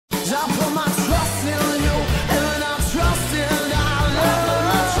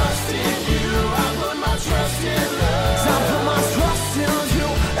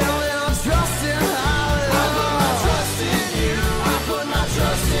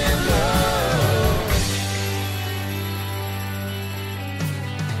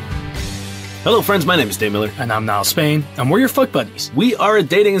Hello, friends. My name is Dave Miller. And I'm Niall Spain. And we're your fuck buddies. We are a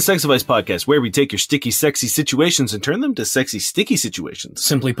dating and sex advice podcast where we take your sticky, sexy situations and turn them to sexy, sticky situations.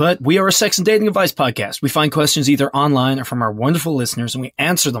 Simply put, we are a sex and dating advice podcast. We find questions either online or from our wonderful listeners, and we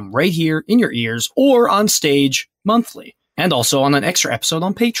answer them right here in your ears or on stage monthly. And also on an extra episode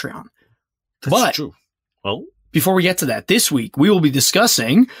on Patreon. That's true. Well, before we get to that, this week we will be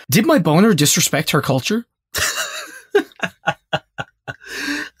discussing, did my boner disrespect her culture?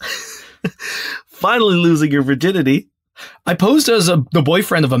 Finally losing your virginity. I posed as the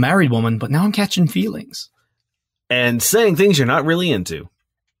boyfriend of a married woman, but now I'm catching feelings. And saying things you're not really into.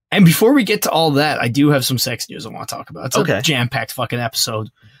 And before we get to all that, I do have some sex news I want to talk about. It's a jam-packed fucking episode.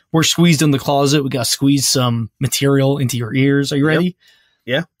 We're squeezed in the closet. We got to squeeze some material into your ears. Are you ready?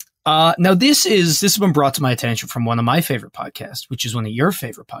 Yep. Yeah. Now this has been brought to my attention from one of my favorite podcasts, which is one of your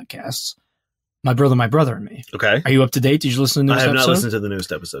favorite podcasts. My Brother and Me. Okay. Are you up to date? Did you listen to the newest episode? I have not listened to the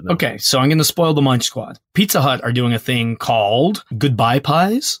newest episode, no. Okay, so I'm going to spoil the Munch Squad. Pizza Hut are doing a thing called Goodbye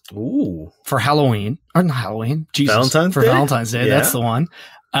Pies. Ooh. For Halloween. Or not Halloween. Jesus. Valentine's Day? For Valentine's Day. Yeah. That's the one.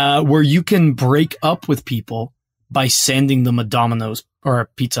 Where you can break up with people by sending them a Domino's or a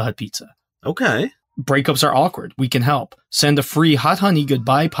Pizza Hut pizza. Okay. Breakups are awkward. We can help. Send a free hot honey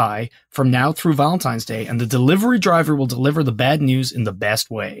goodbye pie from now through Valentine's Day, and the delivery driver will deliver the bad news in the best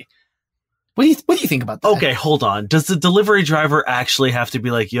way. What do you think about that? Okay, hold on. Does the delivery driver actually have to be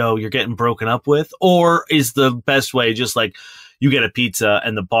like, yo, you're getting broken up with? Or is the best way just like you get a pizza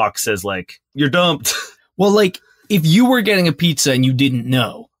and the box says like, you're dumped? Well, like if you were getting a pizza and you didn't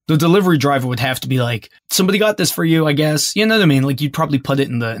know, the delivery driver would have to be like, somebody got this for you, I guess. You know what I mean? Like you'd probably put it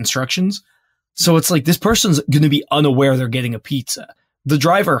in the instructions. So it's like this person's going to be unaware they're getting a pizza. The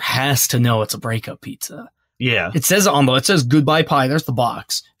driver has to know it's a breakup pizza. Yeah. It says it says goodbye pie. There's the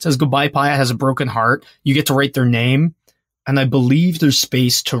box. It says goodbye pie. It has a broken heart. You get to write their name. And I believe there's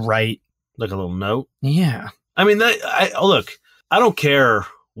space to write. Like a little note? Yeah. I mean, look, I don't care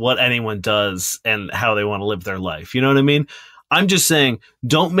what anyone does and how they want to live their life. You know what I mean? I'm just saying,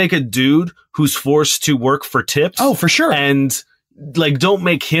 don't make a dude who's forced to work for tips. Oh, for sure. And like, don't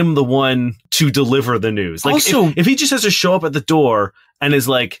make him the one to deliver the news. Like, also, if he just has to show up at the door and is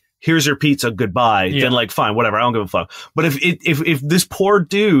like, here's your pizza, goodbye, then like, fine, whatever, I don't give a fuck. But if this poor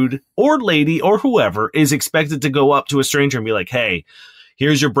dude or lady or whoever is expected to go up to a stranger and be like, hey,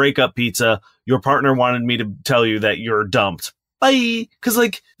 here's your breakup pizza, your partner wanted me to tell you that you're dumped, bye. Because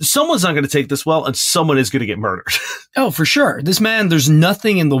like, someone's not going to take this well and someone is going to get murdered. Oh, for sure. This man, there's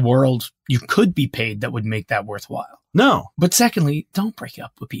nothing in the world you could be paid that would make that worthwhile. No. But secondly, don't break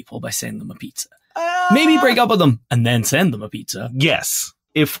up with people by sending them a pizza. Maybe break up with them and then send them a pizza. Yes.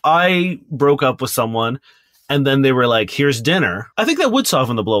 If I broke up with someone and then they were like, here's dinner, I think that would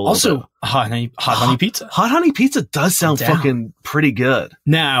soften the blow a little bit. Hot honey pizza. Hot honey pizza does sound fucking pretty good.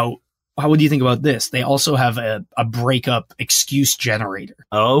 Now, what do you think about this? They also have a breakup excuse generator.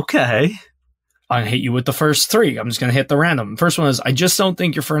 Okay. I'll hit you with the first three. I'm just going to hit the random. First one is, I just don't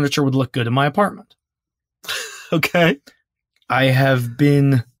think your furniture would look good in my apartment. Okay. I have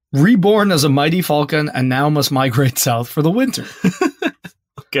been reborn as a mighty falcon and now must migrate south for the winter.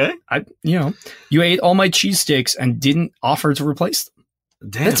 Okay. You ate all my cheesesteaks and didn't offer to replace them.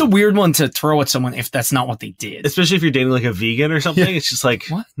 Damn. That's a weird one to throw at someone if that's not what they did. Especially if you're dating like a vegan or something. Yeah. It's just like,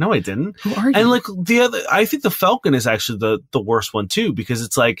 what? No, I didn't. Who are you? And like I think the falcon is actually the worst one too, because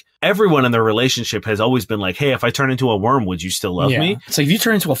it's like everyone in their relationship has always been like, hey, if I turn into a worm, would you still love me? It's like if you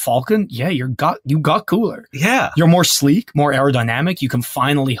turn into a falcon, you got cooler. Yeah. You're more sleek, more aerodynamic. You can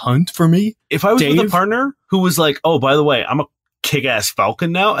finally hunt for me. If I was with a partner who was like, oh, by the way, I'm a kick-ass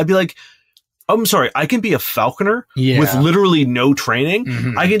falcon now, I'd be like, I'm sorry, I can be a falconer with literally no training.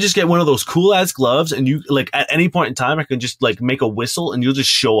 Mm-hmm. I can just get one of those cool ass gloves and you like at any point in time, I can just like make a whistle and you'll just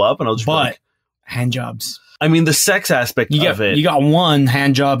show up and I'll just be like, hand jobs. I mean, the sex aspect of it. You got one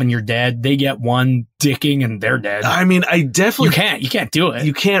hand job and you're dead. They get one dicking and they're dead. I mean, I definitely You can't do it.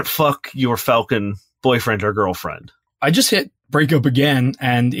 You can't fuck your falcon boyfriend or girlfriend. I just hit breakup again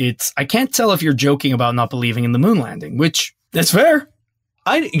and I can't tell if you're joking about not believing in the moon landing, which that's fair.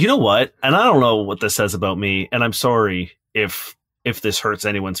 You know what? And I don't know what this says about me, and I'm sorry if this hurts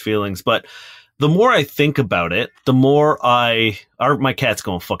anyone's feelings, but the more I think about it, the more my cat's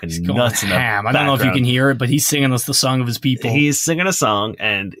going fucking nuts in the background. I don't know if you can hear it, but he's singing us the song of his people. He's singing a song,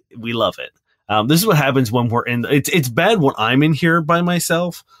 and we love it. This is what happens when we're in. It's bad when I'm in here by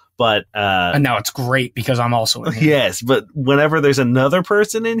myself, But and now it's great because I'm also in here. Yes, but whenever there's another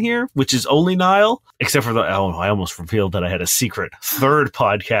person in here, which is only Niall, except for I almost revealed that I had a secret third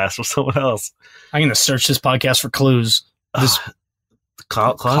podcast with someone else. I'm gonna search this podcast for clues. This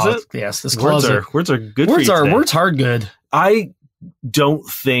closet? Yes, this closet. Words are good. Words are good. I don't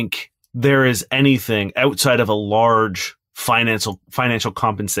think there is anything outside of a large financial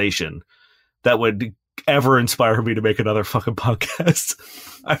compensation that would ever inspire me to make another fucking podcast.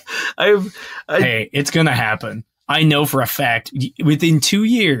 Hey, it's gonna happen. I know for a fact. Within 2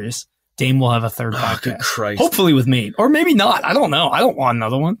 years, Dame will have a third podcast. Good Christ. Hopefully with me, or maybe not. I don't know. I don't want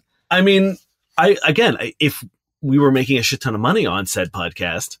another one. I mean, if we were making a shit ton of money on said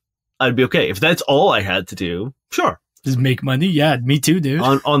podcast, I'd be okay. If that's all I had to do, sure. Just make money? Yeah, me too, dude.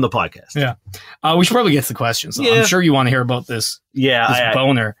 On the podcast. Yeah. We should probably get to the questions. Yeah. I'm sure you want to hear about this. Yeah. This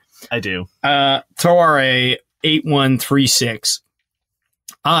boner. I do. Torare 8136.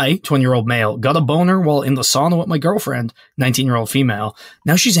 I, 20-year-old male, got a boner while in the sauna with my girlfriend, 19-year-old female.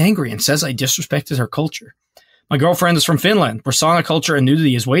 Now she's angry and says I disrespected her culture. My girlfriend is from Finland, where sauna culture and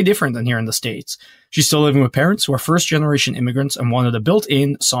nudity is way different than here in the States. She's still living with parents who are first-generation immigrants and wanted a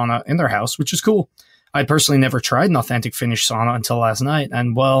built-in sauna in their house, which is cool. I personally never tried an authentic Finnish sauna until last night,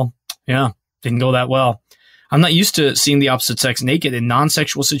 and, well, yeah, didn't go that well. I'm not used to seeing the opposite sex naked in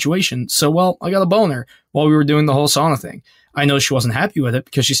non-sexual situations, so, well, I got a boner while we were doing the whole sauna thing. I know she wasn't happy with it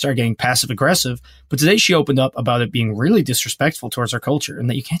because she started getting passive-aggressive, but today she opened up about it being really disrespectful towards our culture and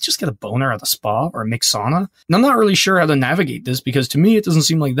that you can't just get a boner at a spa or a mixed sauna. And I'm not really sure how to navigate this because to me it doesn't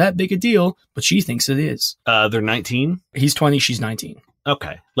seem like that big a deal, but she thinks it is. They're 19? He's 20, she's 19.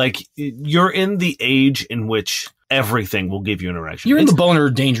 Okay. Like, you're in the age in which everything will give you an erection. You're in the boner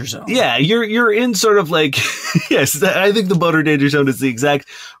danger zone. Yeah, you're in sort of like, yes, I think the boner danger zone is the exact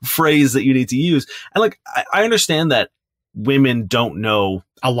phrase that you need to use. And like, I understand that women don't know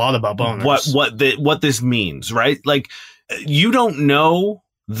a lot about boners. What this means, right? Like, you don't know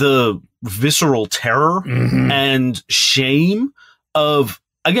the visceral terror and shame of,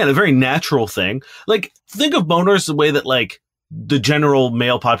 again, a very natural thing. Like, think of boners the way that like the general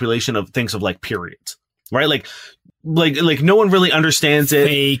male population thinks of like periods, right? Like no one really understands it.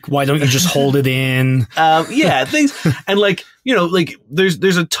 Fake. Why don't you just hold it in? Yeah, things. And like, you know, like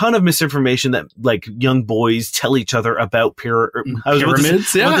there's a ton of misinformation that like young boys tell each other about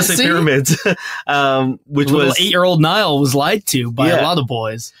pyramids. Yeah, pyramids. Which was 8-year-old Niall was lied to by a lot of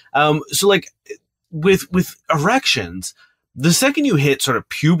boys. So like with erections, the second you hit sort of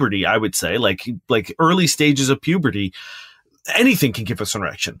puberty, I would say like early stages of puberty, anything can give us an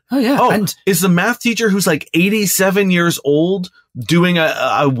erection. Oh, yeah. Oh, and is the math teacher who's like 87 years old doing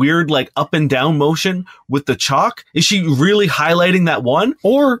a weird like up and down motion with the chalk? Is she really highlighting that one?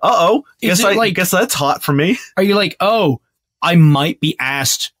 Or, guess that's hot for me. Are you like, oh, I might be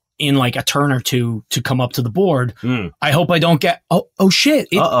asked in like a turn or two to come up to the board. I hope I don't get, oh shit.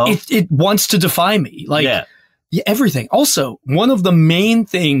 It wants to defy me. Like, yeah, everything. Also, one of the main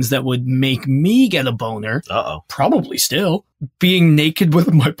things that would make me get a boner, probably still, being naked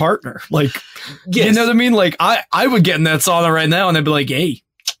with my partner. Like, you know what I mean? Like, I would get in that sauna right now and I'd be like, hey,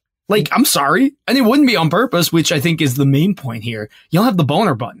 like, I'm sorry. And it wouldn't be on purpose, which I think is the main point here. You don't have the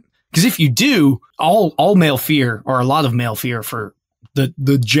boner button. Because if you do, all male fear, or a lot of male fear for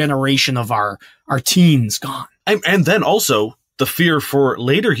the generation of our teens gone. And then also the fear for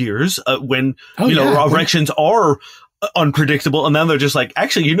later years when erections are unpredictable, and then they're just like,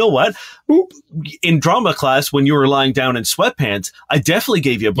 actually, you know what? In drama class, when you were lying down in sweatpants, I definitely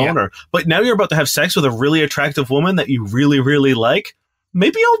gave you a boner. But now you're about to have sex with a really attractive woman that you really, really like.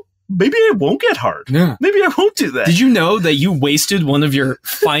 Maybe I won't get hard. Yeah. Maybe I won't do that. Did you know that you wasted one of your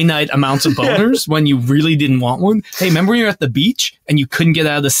finite amounts of boners when you really didn't want one? Hey, remember when you were at the beach and you couldn't get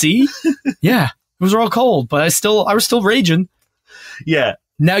out of the sea? Yeah. It was all cold, but I was still raging. Yeah.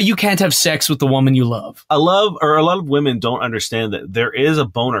 Now you can't have sex with the woman you love. A lot of women don't understand that there is a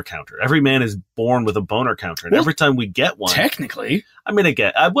boner counter. Every man is born with a boner counter. And every time we get one. Technically. I mean,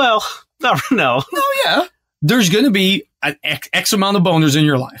 no. No, yeah. There's going to be an X amount of boners in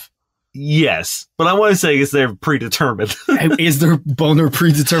your life. Yes. But I want to say they're predetermined. Is there boner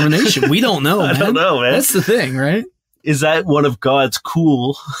predetermination? We don't know, man. I don't know, man. That's the thing, right? Is that one of God's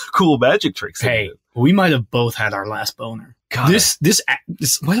cool magic tricks? Hey, we might have both had our last boner. God. This,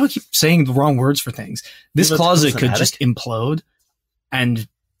 why do I keep saying the wrong words for things? This closet could just implode and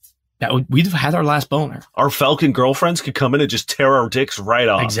we'd have had our last boner. Our Falcon girlfriends could come in and just tear our dicks right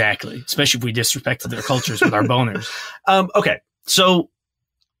off. Exactly. Especially if we disrespected their cultures with our boners. Okay. So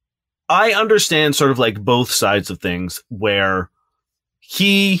I understand sort of like both sides of things where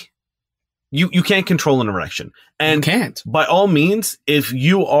he you can't control an erection. And you can't. By all means, if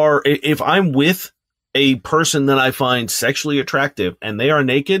I'm with a person that I find sexually attractive and they are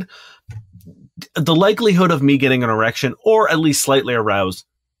naked, the likelihood of me getting an erection or at least slightly aroused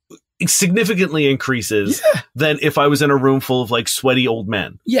significantly increases than if I was in a room full of like sweaty old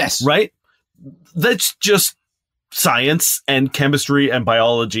men. Yes. Right? That's just science and chemistry and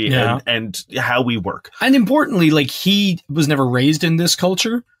biology and how we work. And importantly, like, he was never raised in this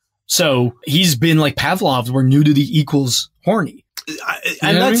culture. So he's been like Pavlov's, where nudity equals horny.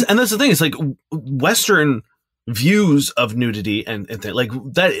 And that's the thing. It's like Western views of nudity and like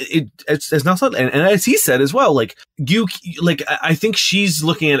that. It's not something. And as he said as well, like I think she's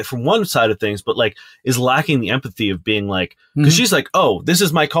looking at it from one side of things, but like is lacking the empathy of being like, because she's like, oh, this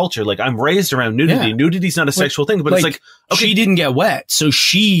is my culture. Like, I'm raised around nudity. Yeah. Nudity's not a sexual thing, but it's like, okay, she didn't get wet, so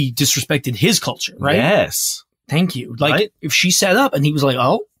she disrespected his culture, right? Yes. Thank you. Like, if she sat up and he was like,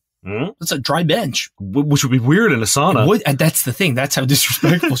 oh, that's a dry bench, which would be weird in a sauna. And that's the thing. That's how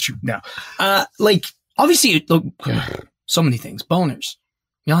disrespectful she. Now, like, obviously, look, so many things. Boners,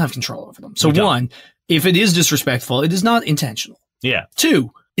 you don't have control over them. So one, if it is disrespectful, it is not intentional. Yeah.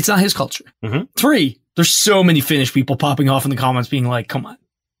 Two, it's not his culture. Three, there's so many Finnish people popping off in the comments being like, come on,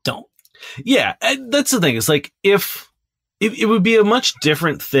 don't. Yeah, that's the thing. It's like, if it would be a much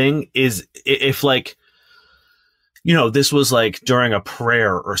different thing is if like, you know, this was like during a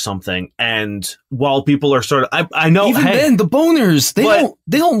prayer or something, and while people are sort of, I know, even then the boners,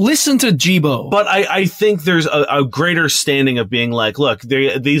 they don't listen to Jibo. But I think there's a greater standing of being like, look,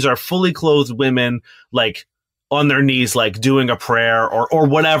 these are fully clothed women, like on their knees, like doing a prayer or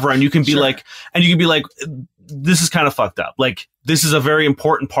whatever, and you can be like, this is kind of fucked up. Like, this is a very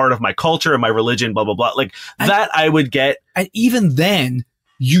important part of my culture and my religion, blah blah blah. Like that, I would get, and even then,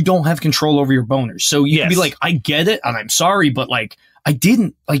 you don't have control over your boners. So you can be like, I get it, and I'm sorry, but like, I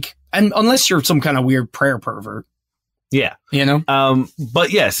didn't, like, and unless you're some kind of weird prayer pervert. Yeah. You know?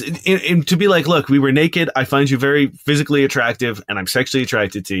 But yes, to be like, look, we were naked. I find you very physically attractive, and I'm sexually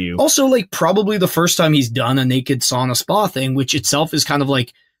attracted to you. Also, like, probably the first time he's done a naked sauna spa thing, which itself is kind of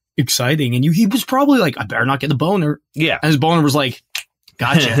like exciting. And he was probably like, I better not get a boner. Yeah. And his boner was like,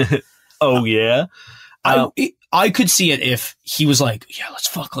 gotcha. Oh, yeah. I could see it if he was like, yeah, let's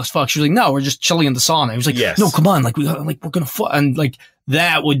fuck. She was like, no, we're just chilling in the sauna. He was like, no, come on. Like, we're going to fuck. And like,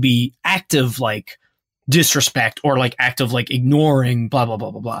 that would be active, like, disrespect, or like active, like, ignoring, blah, blah,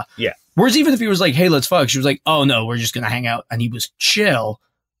 blah, blah, blah. Yeah. Whereas even if he was like, hey, let's fuck, she was like, oh no, we're just going to hang out. And he was chill.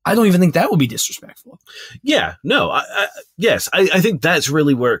 I don't even think that would be disrespectful. Yeah, no, yes. I think that's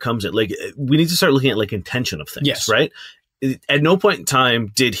really where it comes in. Like, we need to start looking at like intention of things, right? At no point in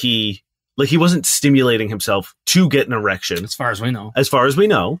time did he, like, he wasn't stimulating himself to get an erection. As far as we know. As far as we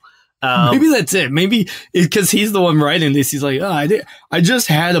know. Maybe that's it. Maybe because he's the one writing this. He's like, oh, I just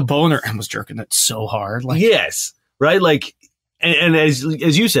had a boner and was jerking it so hard. Like, yes. Right. Like, and as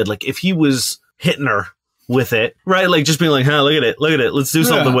you said, like, if he was hitting her with it, right? Like, just being like, huh, look at it. Let's do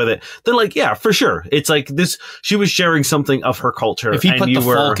something with it. Then, like, yeah, for sure. It's like this, she was sharing something of her culture. If he put the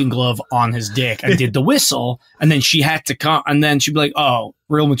Falcon glove on his dick and did the whistle, and then she had to come, and then she'd be like, oh,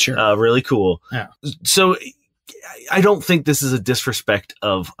 real mature. Really cool. Yeah. So I don't think this is a disrespect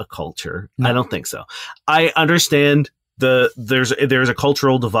of a culture. No. I don't think so. I understand there's a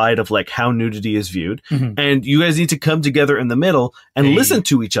cultural divide of like how nudity is viewed, and you guys need to come together in the middle and listen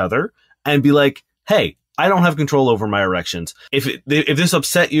to each other and be like, hey, I don't have control over my erections. If this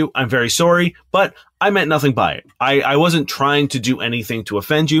upset you, I'm very sorry, but I meant nothing by it. I wasn't trying to do anything to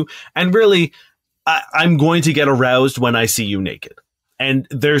offend you. And really, I'm going to get aroused when I see you naked. And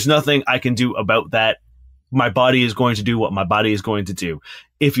there's nothing I can do about that. My body is going to do what my body is going to do.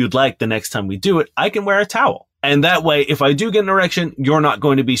 If you'd like, the next time we do it, I can wear a towel. And that way, if I do get an erection, you're not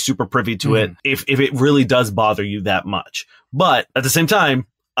going to be super privy to it if it really does bother you that much. But at the same time,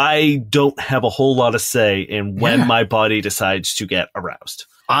 I don't have a whole lot of say in when my body decides to get aroused.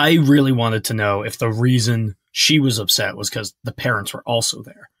 I really wanted to know if the reason she was upset was because the parents were also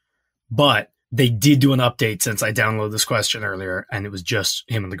there. But they did do an update since I downloaded this question earlier, and it was just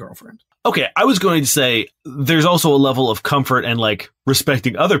him and the girlfriend. Okay, I was going to say there's also a level of comfort and like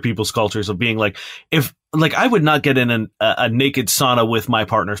respecting other people's cultures of being like, if like I would not get in a naked sauna with my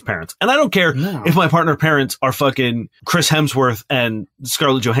partner's parents. And I don't care if my partner's parents are fucking Chris Hemsworth and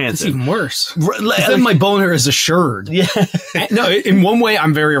Scarlett Johansson. It's even worse. Then my boner is assured. Yeah. No, in one way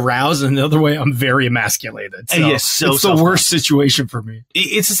I'm very aroused, and the other way I'm very emasculated. So yes, it's the worst situation for me.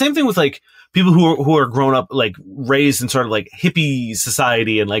 It's the same thing with like people who are grown up, like raised in sort of like hippie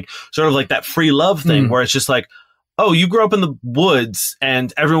society and like sort of like that free love thing where it's just like, oh, you grew up in the woods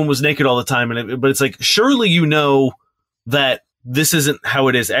and everyone was naked all the time. But it's like, surely you know that this isn't how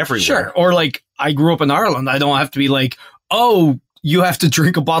it is everywhere. Sure. Or like, I grew up in Ireland. I don't have to be like, oh, you have to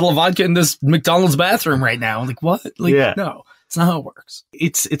drink a bottle of vodka in this McDonald's bathroom right now. Like, what? Like, no, it's not how it works.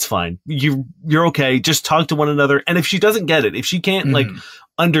 It's fine. You're okay. Just talk to one another. And if she doesn't get it, if she can't like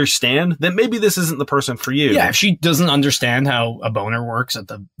understand, then maybe this isn't the person for you. Yeah. If she doesn't understand how a boner works at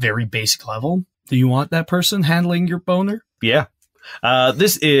the very basic level, do you want that person handling your boner? Yeah.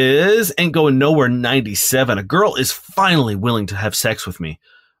 This is Ain't Going Nowhere 97. A girl is finally willing to have sex with me.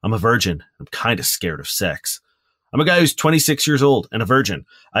 I'm a virgin. I'm kind of scared of sex. I'm a guy who's 26 years old and a virgin.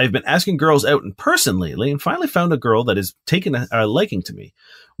 I've been asking girls out in person lately and finally found a girl that has taken a liking to me.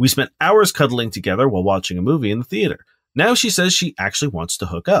 We spent hours cuddling together while watching a movie in the theater. Now she says she actually wants to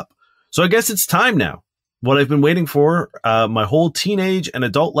hook up. So I guess it's time now. What I've been waiting for my whole teenage and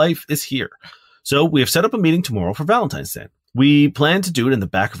adult life is here. So we have set up a meeting tomorrow for Valentine's Day. We plan to do it in the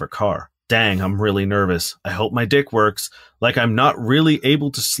back of her car. Dang, I'm really nervous. I hope my dick works. Like I'm not really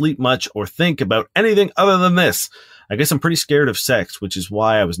able to sleep much or think about anything other than this. I guess I'm pretty scared of sex, which is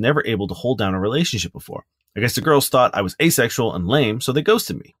why I was never able to hold down a relationship before. I guess the girls thought I was asexual and lame, so they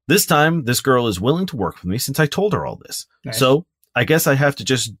ghosted me. This time, this girl is willing to work with me since I told her all this. Nice. So I guess I have to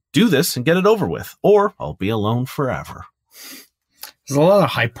just do this and get it over with, or I'll be alone forever. There's a lot of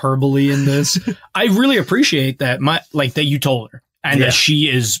hyperbole in this. I really appreciate that, that you told her. And that she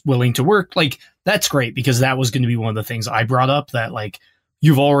is willing to work. Like, that's great, because that was going to be one of the things I brought up, that like,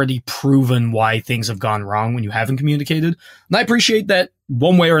 you've already proven why things have gone wrong when you haven't communicated. And I appreciate that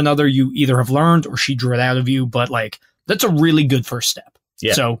one way or another, you either have learned or she drew it out of you, but like, that's a really good first step.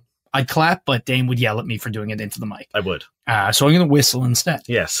 Yeah. So I'd clap, but Dane would yell at me for doing it into the mic. I would. So I'm going to whistle instead.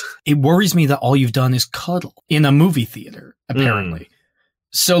 Yes. It worries me that all you've done is cuddle in a movie theater, apparently.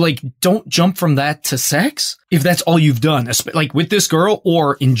 So, like, don't jump from that to sex if that's all you've done, like with this girl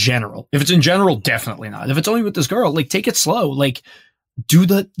or in general. If it's in general, definitely not. If it's only with this girl, like, take it slow. Like, do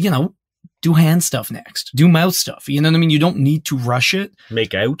do hand stuff next. Do mouth stuff. You know what I mean? You don't need to rush it.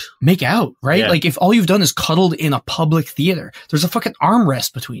 Make out, right? Yeah. Like, if all you've done is cuddled in a public theater, there's a fucking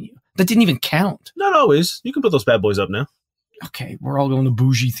armrest between you. That didn't even count. Not always. You can put those bad boys up now. Okay, we're all going to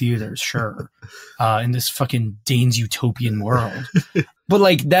bougie theaters, sure. In this fucking Dane's utopian world. But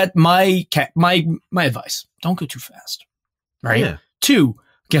like that, my advice, don't go too fast, right? Yeah. 2,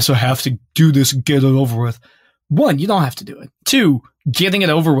 guess I have to do this and get it over with. 1, you don't have to do it. 2, getting it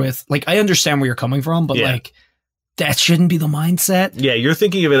over with. Like, I understand where you're coming from, but like, that shouldn't be the mindset. Yeah, you're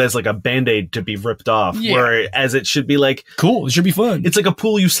thinking of it as like a Band-Aid to be ripped off, whereas it should be like, cool, it should be fun. It's like a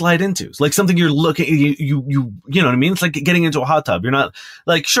pool you slide into. It's like something you're looking, you know what I mean? It's like getting into a hot tub. You're not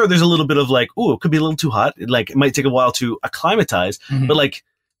like, sure, there's a little bit of like, ooh, it could be a little too hot. It might take a while to acclimatize, but like,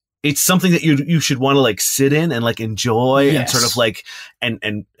 it's something that you should want to like sit in and like enjoy and sort of like,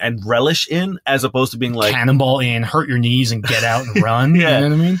 and relish in, as opposed to being like cannonball in, hurt your knees and get out and run. You know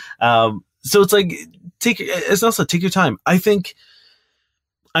what I mean? So it's like, take your time. I think,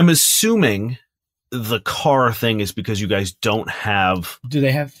 I'm assuming the car thing is because you guys don't have. Do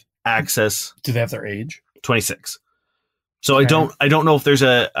they have access? Do they have their age? 26. So okay. I don't know if there's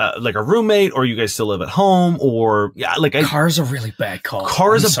a roommate, or you guys still live at home, or car's a really bad call.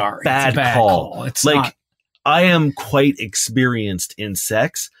 Car's a bad call. It's like, not. I am quite experienced in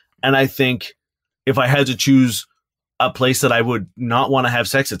sex, and I think if I had to choose a place that I would not want to have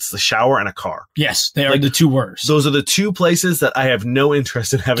sex, it's the shower and a car. Yes, they are the two worst. Those are the two places that I have no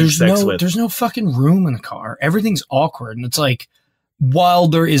interest in having sex with. There's no fucking room in a car. Everything's awkward. And it's like, while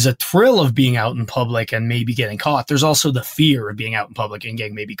there is a thrill of being out in public and maybe getting caught, there's also the fear of being out in public and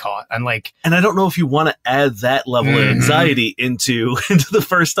getting maybe caught. And I don't know if you want to add that level of anxiety into the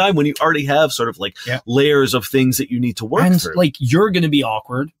first time, when you already have sort of like layers of things that you need to work through. Like, you're going to be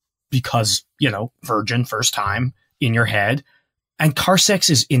awkward because, virgin, first time in your head. And car sex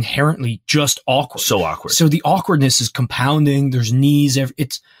is inherently just awkward. So awkward. So the awkwardness is compounding. There's knees.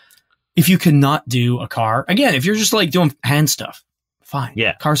 If you cannot do a car, again, if you're just like doing hand stuff, fine.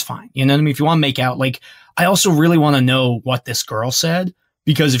 Yeah. Car's fine. You know what I mean? If you want to make out, like, I also really want to know what this girl said,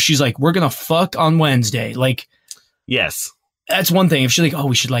 because if she's like, we're going to fuck on Wednesday, like, yes, that's one thing. If she's like, oh,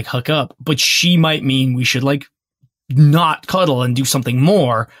 we should like hook up, but she might mean we should like not cuddle and do something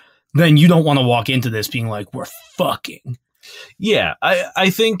more, then you don't want to walk into this being like, we're fucking. Yeah. I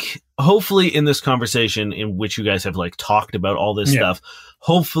think hopefully in this conversation in which you guys have like talked about all this stuff,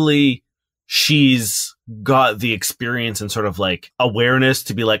 hopefully she's got the experience and sort of like awareness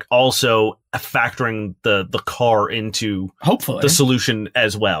to be like also factoring the car into hopefully the solution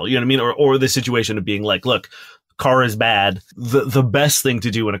as well. You know what I mean? Or the situation of being like, look, car is bad. The best thing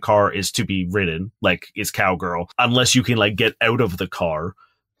to do in a car is to be ridden, like is cowgirl, unless you can like get out of the car.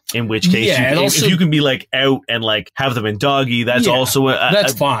 In which case, if you can be like out and like have them in doggy, that's also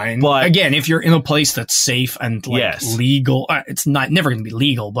that's fine. But again, if you're in a place that's safe and like legal, it's never going to be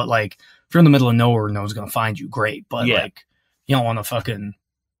legal. But like if you're in the middle of nowhere, no one's going to find you. Great, but like you don't want to fucking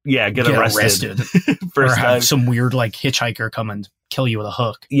get arrested or have some weird like hitchhiker come and kill you with a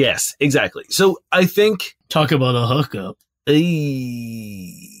hook. Yes, exactly. So I think talk about a hookup.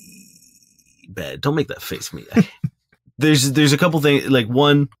 Bad. Don't make that face me. There's a couple things, like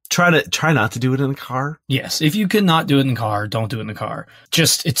one, try not to do it in a car. Yes. If you cannot do it in the car, don't do it in the car.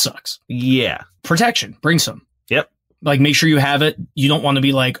 Just, it sucks. Yeah. Protection. Bring some. Yep. Like, make sure you have it. You don't want to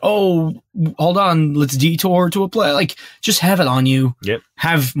be like, oh, hold on, let's detour to a place. Like, just have it on you. Yep.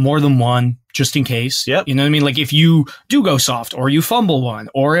 Have more than one, just in case. Yep. You know what I mean? Like, if you do go soft, or you fumble one,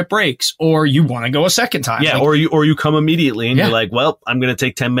 or it breaks, or you want to go a second time. Yeah, like, or you come immediately and you're like, well, I'm going to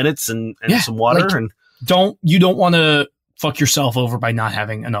take 10 minutes and some water. Like, and you don't want to fuck yourself over by not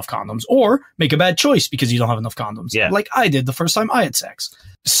having enough condoms, or make a bad choice because you don't have enough condoms. Yeah. Like I did the first time I had sex.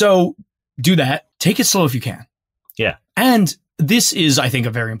 So do that. Take it slow if you can. Yeah. And this is, I think,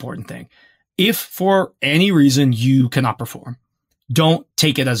 a very important thing. If for any reason you cannot perform, don't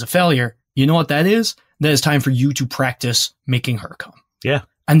take it as a failure. You know what that is? That is time for you to practice making her come. Yeah.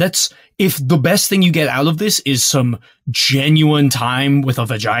 And that's, if the best thing you get out of this is some genuine time with a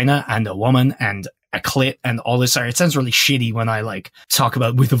vagina and a woman and a clit and all this. Sorry, it sounds really shitty when I like talk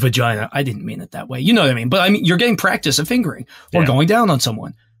about with a vagina. I didn't mean it that way. You know what I mean? But I mean, you're getting practice of fingering or going down on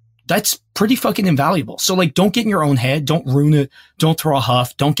someone. That's pretty fucking invaluable. So like, don't get in your own head. Don't ruin it. Don't throw a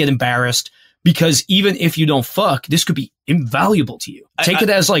huff. Don't get embarrassed, because even if you don't fuck, this could be invaluable to you. Take it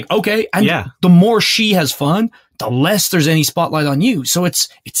as like, okay. And the more she has fun, the less there's any spotlight on you. So it's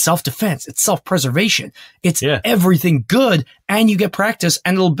self-defense. It's self-preservation. It's everything good. And you get practice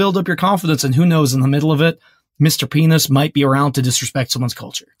and it'll build up your confidence. And who knows, in the middle of it, Mr. Penis might be around to disrespect someone's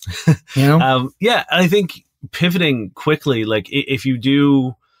culture. You know? Yeah. And I think pivoting quickly, like if you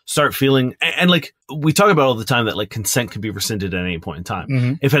do start feeling, and like we talk about all the time that like consent can be rescinded at any point in time.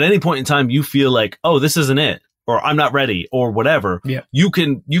 Mm-hmm. If at any point in time you feel like, oh, this isn't it, or I'm not ready, or whatever, you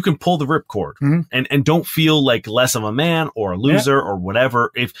can pull the ripcord and don't feel like less of a man or a loser or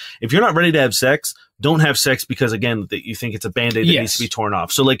whatever. If you're not ready to have sex, don't have sex because, again, that you think it's a Band-Aid that needs to be torn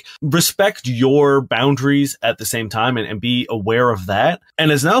off. So like respect your boundaries at the same time and be aware of that.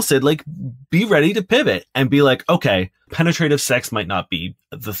 And as Nell said, like be ready to pivot and be like, okay, penetrative sex might not be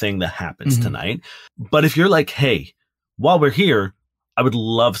the thing that happens tonight. But if you're like, hey, while we're here, I would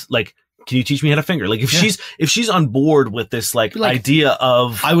love, like, can you teach me how to finger? Like if she's on board with this like idea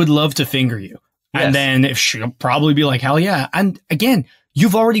of, I would love to finger you. Yes. And then if she'll probably be like, hell yeah. And again,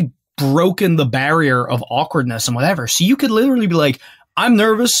 you've already broken the barrier of awkwardness and whatever. So you could literally be like, I'm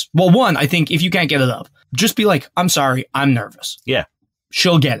nervous. Well, one, I think if you can't get it up, just be like, I'm sorry, I'm nervous. Yeah.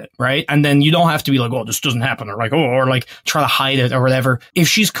 She'll get it, right? And then you don't have to be like, oh, this doesn't happen, or like, oh, or like try to hide it or whatever. If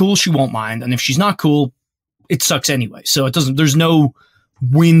she's cool, she won't mind. And if she's not cool, it sucks anyway. So there's no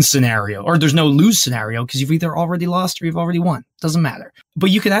win scenario, or there's no lose scenario, because you've either already lost or you've already won. Doesn't matter.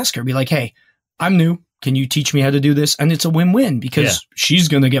 But you can ask her, be like, hey, I'm new. Can you teach me how to do this? And it's a win-win, because she's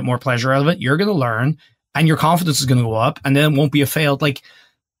going to get more pleasure out of it. You're going to learn, and your confidence is going to go up, and then it won't be a failed. Like,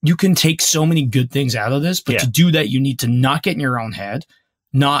 you can take so many good things out of this, but to do that, you need to not get in your own head,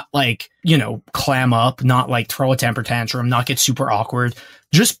 not like, you know, clam up, not like throw a temper tantrum, not get super awkward.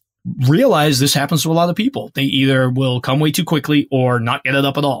 Just realize this happens to a lot of people. They either will come way too quickly or not get it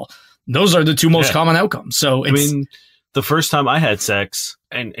up at all. Those are the two most common outcomes. So it's, I mean, the first time I had sex,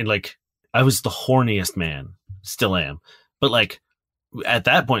 and like, I was the horniest man, still am. But like at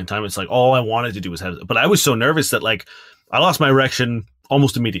that point in time, it's like all I wanted to do was have it. But I was so nervous that like I lost my erection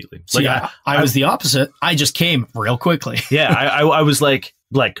almost immediately. See, like I was the opposite. I just came real quickly. I was like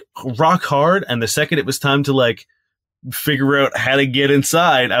rock hard. And the second it was time to like figure out how to get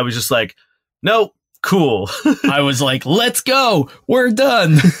inside, I was just like, no, cool. I was like, let's go. We're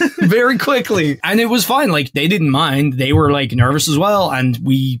done very quickly. And it was fine. Like they didn't mind. They were like nervous as well. And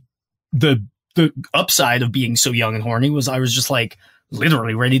the upside of being so young and horny was I was just like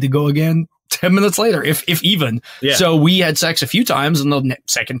literally ready to go again 10 minutes later, if even. Yeah. So we had sex a few times, and the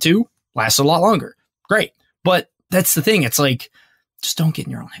second two lasted a lot longer. Great. But that's the thing. It's like, just don't get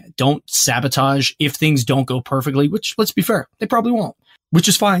in your own head. Don't sabotage if things don't go perfectly, which, let's be fair, they probably won't, which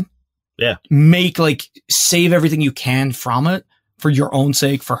is fine. Yeah. Save everything you can from it for your own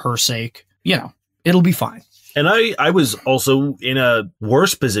sake, for her sake. You know, it'll be fine. And I was also in a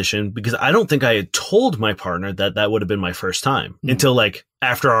worse position because I don't think I had told my partner that would have been my first time until like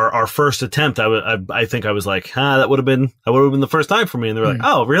after our first attempt. I think I was like, that would have been the first time for me. And they were like,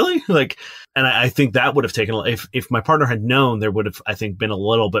 oh, really? Like, and I think that would have taken, if my partner had known, there would have, I think, been a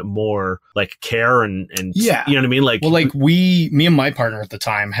little bit more like care and yeah, you know what I mean? Like, well, like me and my partner at the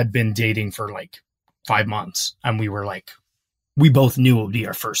time had been dating for like 5 months, and we were like, we both knew it would be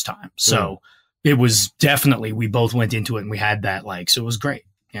our first time. So it was definitely, we both went into it and we had that, like, so it was great.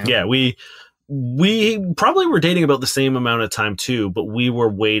 You know? Yeah. We probably were dating about the same amount of time too, but we were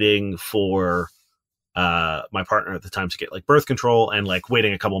waiting for my partner at the time to get like birth control and like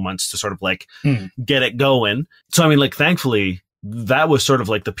waiting a couple months to sort of like get it going. So, I mean, like, thankfully that was sort of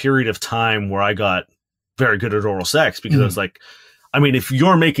like the period of time where I got very good at oral sex because I was like, I mean, if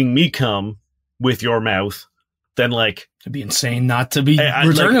you're making me come with your mouth, then like it'd be insane not to be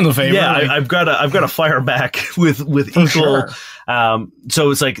returning the favor. Yeah, like, I've got to fire back with equal. Sure.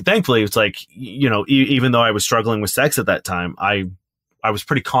 So it's like, thankfully, it's like, you know, even though I was struggling with sex at that time, I was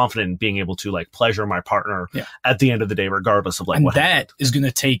pretty confident in being able to like pleasure my partner at the end of the day, regardless of like and what that happened. is going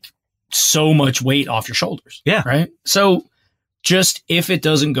to take so much weight off your shoulders. Yeah. Right. So just if it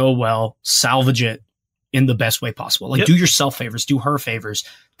doesn't go well, salvage it in the best way possible. Like do yourself favors, do her favors.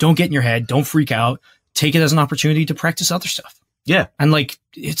 Don't get in your head. Don't freak out. Take it as an opportunity to practice other stuff. Yeah. And like,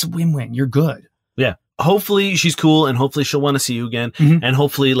 it's a win-win. You're good. Yeah. Hopefully she's cool and hopefully she'll want to see you again. And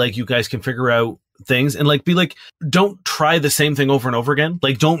hopefully like you guys can figure out things and like be like, don't try the same thing over and over again.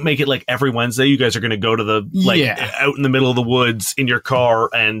 Like, don't make it like every Wednesday you guys are going to go to the like out in the middle of the woods in your car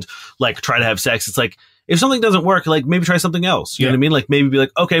and like try to have sex. It's like, if something doesn't work, like maybe try something else. You know what I mean? Like maybe be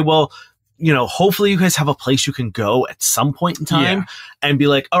like, okay, well, you know, hopefully you guys have a place you can go at some point in time and be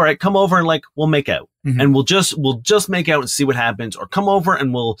like, all right, come over and like, we'll make out and we'll just make out and see what happens, or come over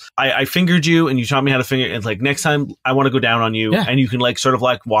and I fingered you and you taught me how to finger. And like, next time I want to go down on you and you can like, sort of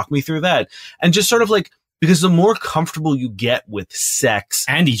like walk me through that and just sort of like, because the more comfortable you get with sex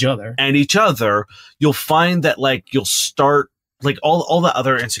and each other, you'll find that like, you'll start like all the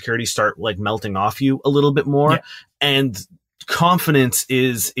other insecurities start like melting off you a little bit more. And confidence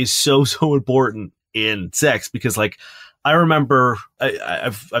is so important in sex, because like I remember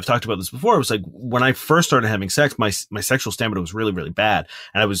I've talked about this before. It was like when I first started having sex, my sexual stamina was really, really bad,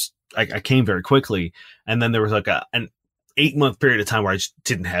 and I came very quickly. And then there was like an 8-month period of time where I just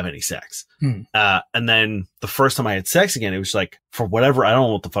didn't have any sex. And then the first time I had sex again, it was like, for whatever, I don't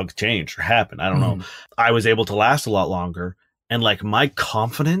know what the fuck changed or happened. I don't know. I was able to last a lot longer, and like my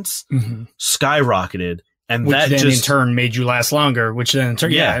confidence skyrocketed. And which that then just, in turn made you last longer, which then in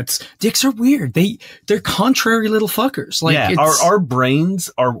turn, it's dicks are weird. They're contrary little fuckers. Like our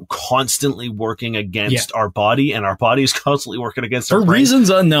brains are constantly working against our body, and our body is constantly working against our brain. For reasons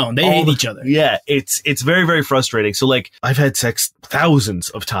unknown. They hate each other. Yeah. It's very, very frustrating. So like I've had sex thousands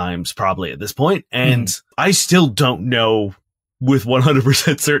of times probably at this point, and I still don't know with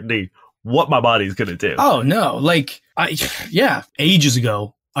 100% certainty what my body's going to do. Oh no. Like ages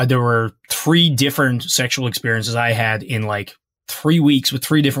ago, there were 3 different sexual experiences I had in like 3 weeks with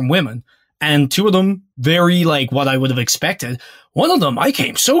 3 different women. And 2 of them very like what I would have expected. One of them, I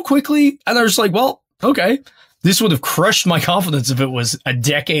came so quickly, and I was like, well, okay, this would have crushed my confidence if it was a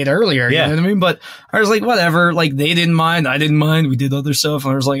decade earlier. You know what I mean? But I was like, whatever, like they didn't mind. I didn't mind. We did other stuff.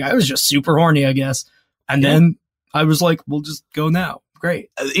 And I was like, I was just super horny, I guess. And then I was like, we'll just go now.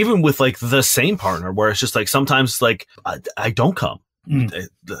 Great. Even with like the same partner, where it's just like, sometimes like I don't come. I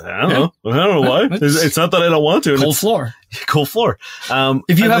don't know. I don't know why. It's not that I don't want to. Cold floor.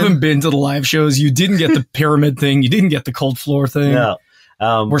 If you haven't been to the live shows, you didn't get the pyramid thing. You didn't get the cold floor thing. Yeah.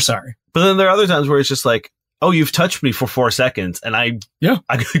 We're sorry. But then there are other times where it's just like, oh, you've touched me for 4 seconds, and I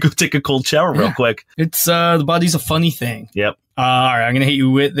gotta go take a cold shower real quick. It's the body's a funny thing. Yep. All right, I'm gonna hit you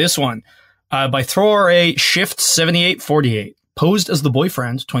with this one. By Thor A Shift 7848. Posed as the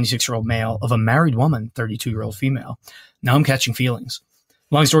boyfriend, 26-year-old male, of a married woman, 32-year-old female. Now I'm catching feelings.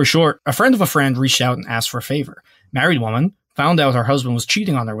 Long story short, a friend of a friend reached out and asked for a favor. Married woman found out her husband was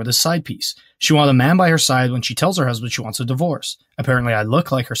cheating on her with his side piece. She wanted a man by her side when she tells her husband she wants a divorce. Apparently I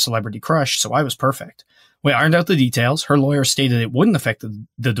look like her celebrity crush, so I was perfect. We ironed out the details. Her lawyer stated it wouldn't affect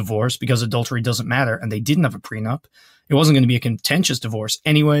the divorce because adultery doesn't matter, and they didn't have a prenup. It wasn't going to be a contentious divorce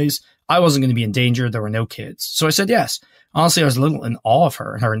anyways. I wasn't going to be in danger. There were no kids. So I said yes. Honestly, I was a little in awe of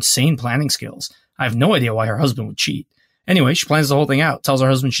her and her insane planning skills. I have no idea why her husband would cheat. Anyway, she plans the whole thing out, tells her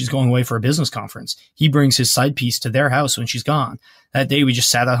husband she's going away for a business conference. He brings his side piece to their house when she's gone. That day, we just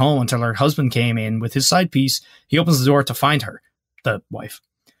sat at home until her husband came in with his side piece. He opens the door to find her, the wife.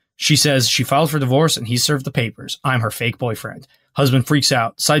 She says she filed for divorce and he served the papers. I'm her fake boyfriend. Husband freaks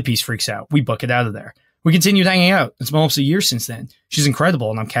out. Side piece freaks out. We book it out of there. We continued hanging out. It's been almost a year since then. She's incredible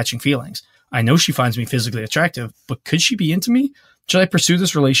and I'm catching feelings. I know she finds me physically attractive, but could she be into me? Should I pursue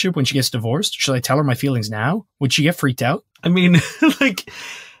this relationship when she gets divorced? Should I tell her my feelings now? Would she get freaked out? I mean, like,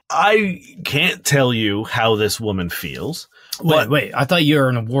 I can't tell you how this woman feels. Wait. I thought you were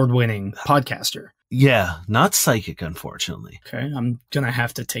an award-winning podcaster. Yeah, not psychic, unfortunately. Okay, I'm going to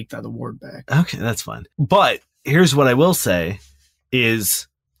have to take that award back. Okay, that's fine. But here's what I will say is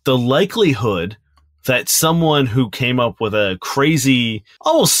the likelihood that someone who came up with a crazy,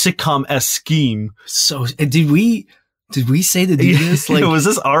 almost sitcom-esque scheme. So, did we say to do this? Like, was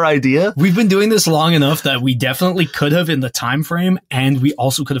this our idea? We've been doing this long enough that we definitely could have in the time frame, and we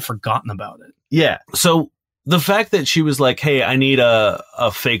also could have forgotten about it. Yeah. So the fact that she was like, hey, I need a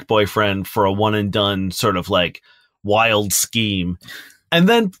fake boyfriend for a one and done sort of like wild scheme, and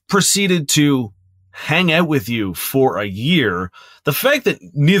then proceeded to hang out with you for a year. The fact that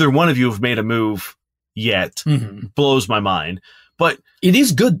neither one of you have made a move yet blows my mind. But it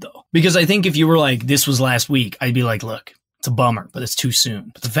is good, though, because I think if you were like, this was last week, I'd be like, look, it's a bummer, but it's too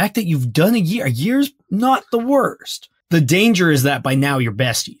soon. But the fact that you've done a year's not the worst. The danger is that by now you're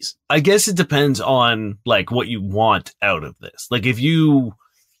besties. I guess it depends on like what you want out of this. Like if you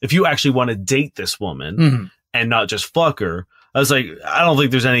actually want to date this woman and not just fuck her, I was like, I don't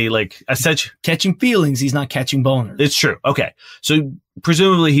think there's any like catching feelings. He's not catching boners. It's true. Okay. So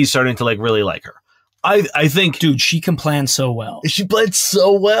presumably he's starting to like really like her. I think, dude, she can plan so well. She played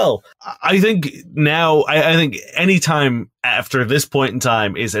so well. I think now, I think any time after this point in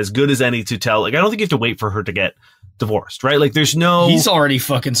time is as good as any to tell. Like, I don't think you have to wait for her to get divorced, right? Like, there's no. He's already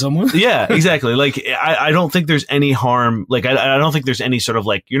fucking someone. Yeah, exactly. Like, I don't think there's any harm. Like, I don't think there's any sort of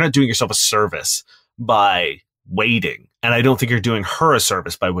like, you're not doing yourself a service by waiting. And I don't think you're doing her a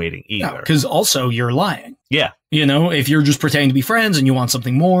service by waiting either. Because also you're lying. Yeah. You know, if you're just pretending to be friends and you want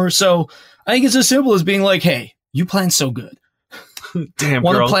something more. So I think it's as simple as being like, hey, you plan so good. Damn,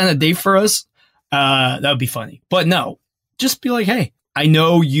 want to plan a date for us? That would be funny. But no, just be like, hey, I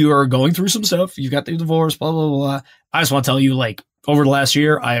know you're going through some stuff. You got the divorce, blah, blah, blah. I just want to tell you, like, over the last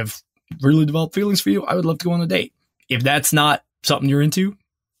year, I have really developed feelings for you. I would love to go on a date. If that's not something you're into,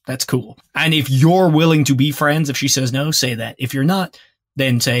 that's cool. And if you're willing to be friends, if she says no, say that. If you're not,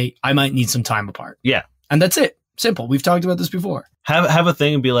 then say, I might need some time apart. Yeah. And that's it. Simple. We've talked about this before. Have a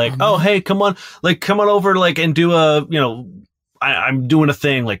thing and be like, oh, hey, come on over, like, and do a, you know, I'm doing a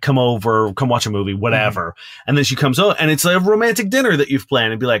thing, like, come over, come watch a movie, whatever. And then she comes out and it's a romantic dinner that you've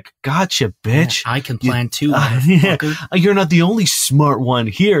planned and be like, gotcha, bitch. Yeah, I can plan too. Yeah, you're not the only smart one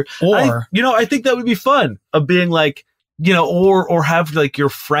here. Or, I think that would be fun of being like, you know, or have like your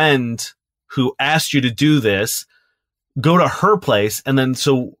friend who asked you to do this go to her place. And then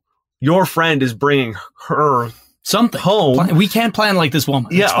so your friend is bringing her something home. We can't plan like this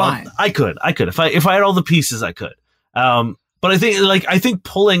woman. Yeah, it's fine. I could. If I had all the pieces, I could. But I think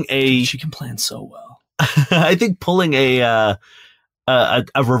pulling she can plan so well. I think pulling a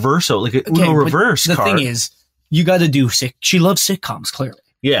reversal, like a Uno reverse the card. The thing is, you got to do she loves sitcoms, clearly.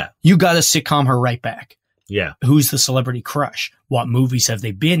 Yeah. You got to sitcom her right back. Yeah. Who's the celebrity crush? What movies have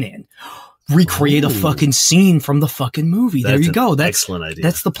they been in? Recreate a fucking scene from the fucking movie. There you go. That's excellent idea.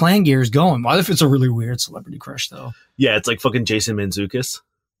 That's the plan gears going. What if it's a really weird celebrity crush though? Yeah, it's like fucking Jason Mantzoukas.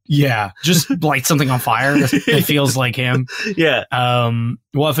 Yeah, just light something on fire that feels like him. Yeah.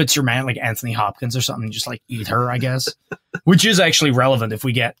 What if it's your man like Anthony Hopkins or something? Just like eat her, I guess. Which is actually relevant if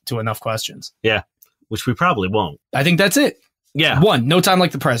we get to enough questions. Yeah, which we probably won't. I think that's it. Yeah. 1, no time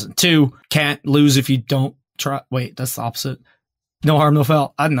like the present. 2, can't lose if you don't try. Wait, that's the opposite. No harm, no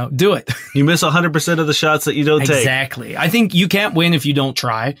foul. I don't know. Do it. You miss 100% of the shots that you don't take. Exactly. I think you can't win if you don't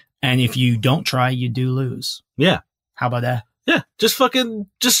try. And if you don't try, you do lose. Yeah. How about that? Yeah.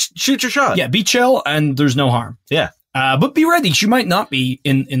 Just shoot your shot. Yeah. Be chill and there's no harm. Yeah. But be ready. She might not be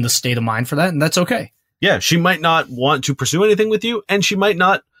in the state of mind for that. And that's okay. Yeah. She might not want to pursue anything with you and she might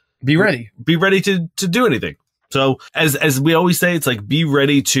not be ready to do anything. So as we always say, it's like, be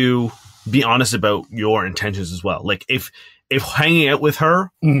ready to be honest about your intentions as well. Like if hanging out with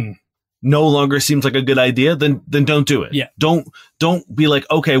her no longer seems like a good idea, then don't do it. Yeah. Don't be like,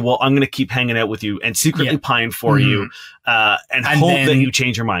 okay, well, I'm going to keep hanging out with you and secretly pine for you, and hope that you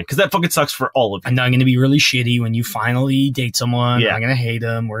change your mind. Cause that fucking sucks for all of you. And I'm going to be really shitty when you finally date someone. Yeah. I'm going to hate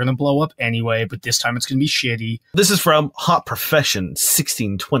them. We're going to blow up anyway, but this time it's going to be shitty. This is from Hot Profession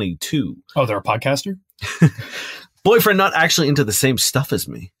 1622. Oh, they're a podcaster? Boyfriend not actually into the same stuff as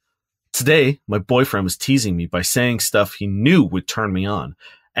me. Today, my boyfriend was teasing me by saying stuff he knew would turn me on.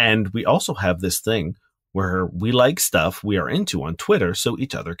 And we also have this thing where we like stuff we are into on Twitter so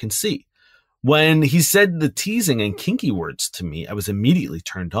each other can see. When he said the teasing and kinky words to me, I was immediately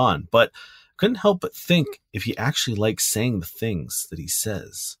turned on. But couldn't help but think if he actually likes saying the things that he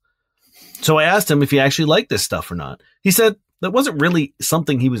says. So I asked him if he actually liked this stuff or not. He said that wasn't really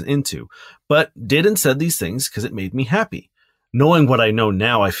something he was into, but did and said these things because it made me happy. Knowing what I know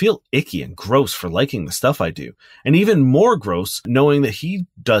now, I feel icky and gross for liking the stuff I do. And even more gross knowing that he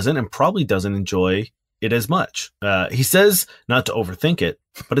doesn't and probably doesn't enjoy it as much. He says not to overthink it,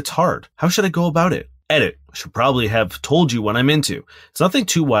 but it's hard. How should I go about it? Edit. I should probably have told you what I'm into. It's nothing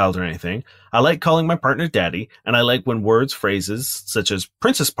too wild or anything. I like calling my partner daddy, and I like when words, phrases, such as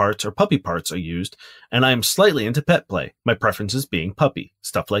princess parts or puppy parts are used, and I am slightly into pet play. My preferences being puppy.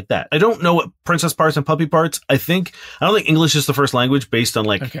 Stuff like that. I don't know what princess parts and puppy parts. I don't think English is the first language based on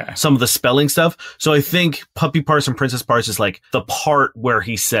some of the spelling stuff. So I think puppy parts and princess parts is like the part where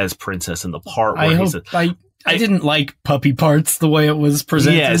he says princess and the part where he says... I didn't like puppy parts the way it was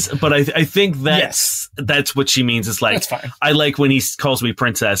presented. Yes, but I think that's what she means. It's like, that's fine. I like when he calls me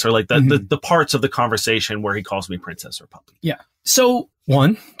princess, or like the parts of the conversation where he calls me princess or puppy. Yeah. So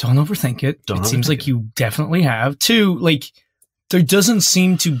 1, don't overthink it. It seems like you definitely have. 2, like there doesn't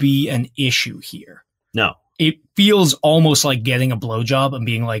seem to be an issue here. No. It feels almost like getting a blowjob and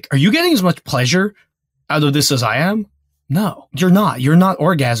being like, are you getting as much pleasure out of this as I am? No, you're not. You're not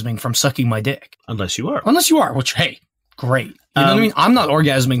orgasming from sucking my dick. Unless you are. Unless you are, which, hey, great. You know what I mean? I'm not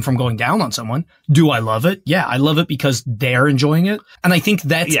orgasming from going down on someone. Do I love it? Yeah, I love it because they're enjoying it. And I think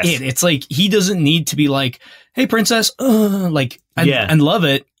that's it. It's like, he doesn't need to be like, hey, princess, and love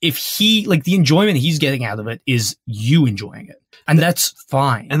it if he, like, the enjoyment he's getting out of it is you enjoying it. And that's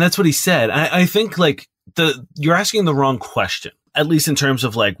fine. And that's what he said. I think, like, you're asking the wrong question, at least in terms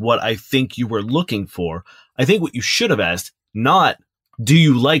of, like, what I think you were looking for. I think what you should have asked, not do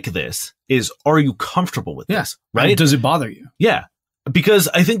you like this, is are you comfortable with this? Right? And does it bother you? Yeah. Because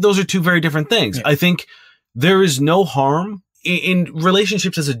I think those are two very different things. Yeah. I think there is no harm in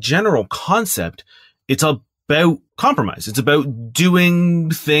relationships as a general concept. It's about compromise. It's about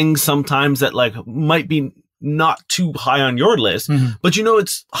doing things sometimes that like might be not too high on your list, but you know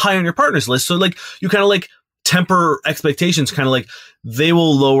it's high on your partner's list. So like you kind of like temper expectations, kind of like they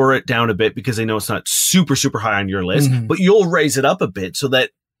will lower it down a bit because they know it's not super, super high on your list, but you'll raise it up a bit so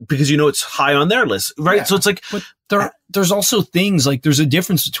that because you know it's high on their list, right? Yeah. So it's like, but there's also things like there's a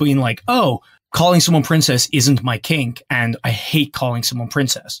difference between like, oh, calling someone princess isn't my kink, and I hate calling someone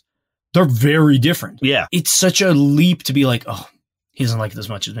princess. They're very different. Yeah. It's such a leap to be like, oh, he doesn't like it as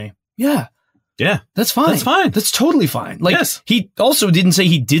much as me. Yeah. Yeah. That's fine. That's fine. That's totally fine. Like, yes. He also didn't say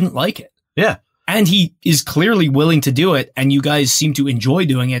he didn't like it. Yeah. And he is clearly willing to do it, and you guys seem to enjoy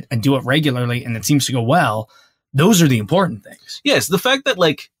doing it and do it regularly, and it seems to go well. Those are the important things. Yes. The fact that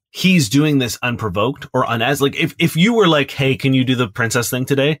like he's doing this unprovoked or unasked, like if you were like, hey, can you do the princess thing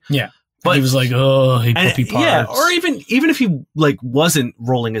today? Yeah. But he was like, oh, hey, puppy parts. Yeah. Or even if he like wasn't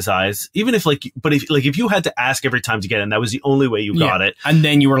rolling his eyes, even if like, but if you had to ask every time to get in, that was the only way you got it. And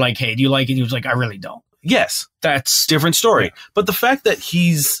then you were like, hey, do you like it? He was like, I really don't. Yes. That's different story. Yeah. But the fact that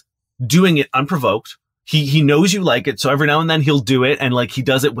he's doing it unprovoked, he knows you like it. So every now and then he'll do it. And like, he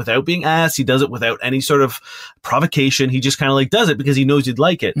does it without being asked. He does it without any sort of provocation. He just kind of like does it because he knows you'd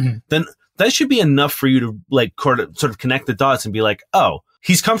like it. Then that should be enough for you to like sort of connect the dots and be like, oh,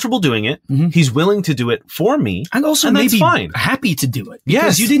 he's comfortable doing it. He's willing to do it for me. And also maybe fine. Happy to do it. Yes.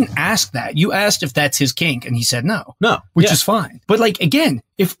 Because you didn't ask that. You asked if that's his kink and he said no. No. Which is fine. But like, again,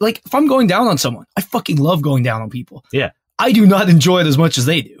 if I'm going down on someone, I fucking love going down on people. Yeah. I do not enjoy it as much as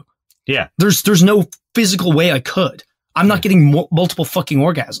they do. Yeah. There's no physical way I could. I'm not getting multiple fucking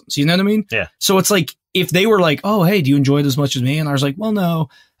orgasms. You know what I mean? Yeah. So it's like, if they were like, oh, hey, do you enjoy it as much as me? And I was like, well, no.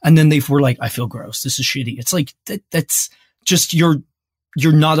 And then they were like, I feel gross. This is shitty. It's like, that's just, you're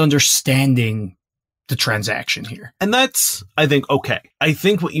not understanding the transaction here. And that's, I think, okay. I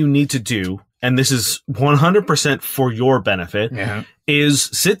think what you need to do, and this is 100% for your benefit, is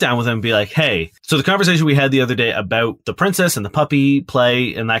sit down with him and be like, hey, so the conversation we had the other day about the princess and the puppy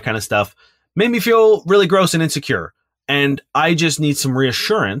play and that kind of stuff made me feel really gross and insecure. And I just need some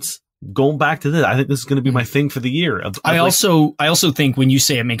reassurance going back to this. I think this is going to be my thing for the year. I also think when you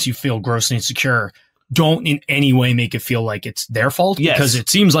say it makes you feel gross and insecure, don't in any way make it feel like it's their fault, because it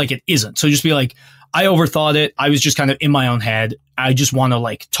seems like it isn't. So just be like, I overthought it. I was just kind of in my own head. I just want to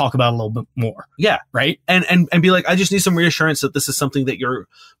like talk about it a little bit more. Yeah. Right. And be like, I just need some reassurance that this is something that you're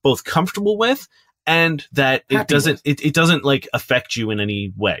both comfortable with and that it doesn't like affect you in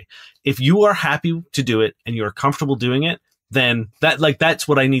any way. If you are happy to do it and you're comfortable doing it, then that's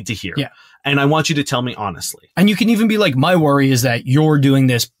what I need to hear. Yeah. And I want you to tell me honestly. And you can even be like, my worry is that you're doing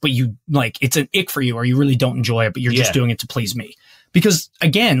this, but you like, it's an ick for you, or you really don't enjoy it, but you're just doing it to please me. Because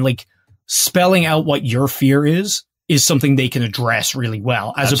again, like spelling out what your fear is is something they can address really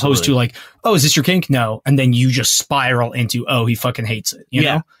well, as Absolutely. opposed to like, oh, is this your kink? No. And then you just spiral into, oh, he fucking hates it. You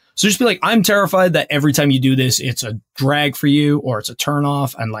know? So just be like, I'm terrified that every time you do this, it's a drag for you or it's a turn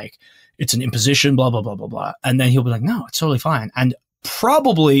off and like it's an imposition, blah, blah, blah, blah, blah. And then he'll be like, no, it's totally fine. And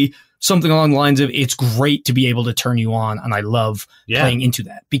probably something along the lines of, it's great to be able to turn you on. And I love playing into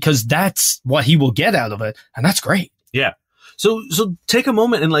that because that's what he will get out of it. And that's great. Yeah. So take a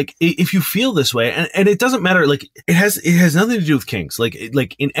moment and like, if you feel this way, and it doesn't matter, like it has nothing to do with kinks. Like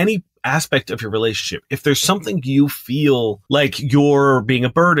in any aspect of your relationship, if there's something you feel like you're being a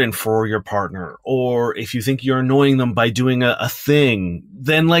burden for your partner, or if you think you're annoying them by doing a thing,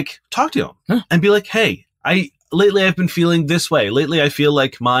 then like talk to them and be like, hey, lately I've been feeling this way. Lately I feel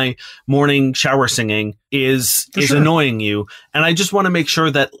like my morning shower singing is annoying you. And I just want to make sure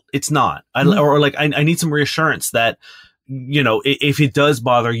that it's not, or like I need some reassurance that, you know, if it does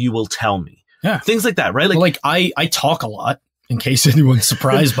bother, you will tell me. Yeah. Things like that, right? Like I talk a lot, in case anyone's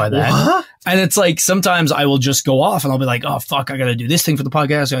surprised by that. What? And it's like, sometimes I will just go off and I'll be like, oh, fuck, I got to do this thing for the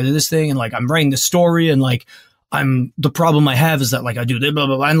podcast. I got to do this thing. And like, I'm writing this story and like, the problem I have is that like I do blah,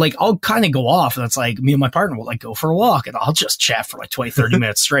 blah, blah. And like, I'll kind of go off and it's like me and my partner will like go for a walk and I'll just chat for like 20, 30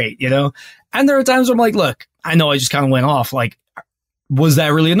 minutes straight, you know? And there are times where I'm like, look, I know I just kind of went off. Like, was that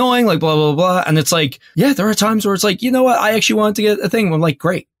really annoying? Like, blah, blah, blah. And it's like, yeah, there are times where it's like, you know what? I actually wanted to get a thing. I'm like,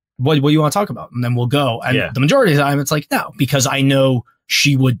 great. What do you want to talk about? And then we'll go. And the majority of the time it's like, no, because I know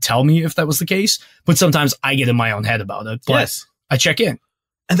she would tell me if that was the case. But sometimes I get in my own head about it. But I check in.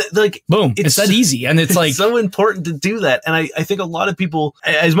 And like, boom, it's that easy. And it's like so important to do that. And I think a lot of people,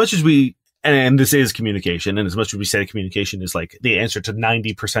 as much as we, and this is communication, and as much as we say communication is like the answer to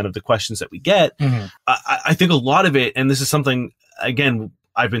 90% of the questions that we get, I think a lot of it, and this is something, again,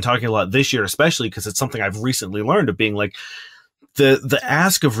 I've been talking a lot this year, especially because it's something I've recently learned of being like, the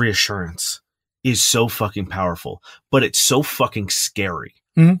ask of reassurance is so fucking powerful, but it's so fucking scary.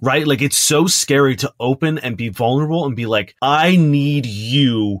 Right? Like, it's so scary to open and be vulnerable and be like, I need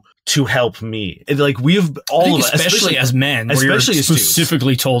you to help me. And like, we've all of us, especially as men, especially as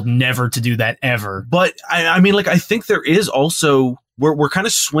specifically told never to do that ever. But I mean, like, I think there is also, we're kind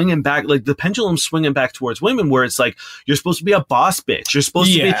of swinging back, like the pendulum's swinging back towards women, where it's like, you're supposed to be a boss bitch. You're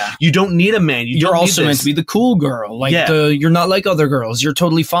supposed to be, you don't need a man. You're also meant to be the cool girl. Like, you're not like other girls. You're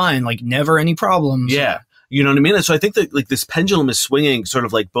totally fine. Like, never any problems. Yeah. You know what I mean? And so I think that like this pendulum is swinging sort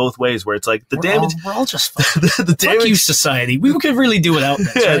of like both ways, where it's like we're all just the damage, fuck you, society. We could really do without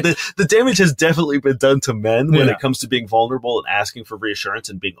this. Right? The damage has definitely been done to men when it comes to being vulnerable and asking for reassurance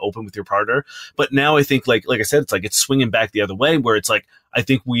and being open with your partner. But now I think like I said, it's swinging back the other way, where it's like, I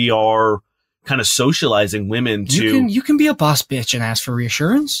think we are kind of socializing women to... You can be a boss bitch and ask for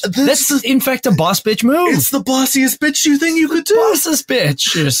reassurance. That's in fact a boss bitch move. It's the bossiest bitch you think you could do. Bossest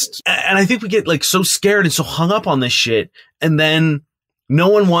bitch. And I think we get like so scared and so hung up on this shit, and then no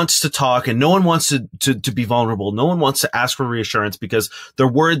one wants to talk and no one wants to be vulnerable. No one wants to ask for reassurance because they're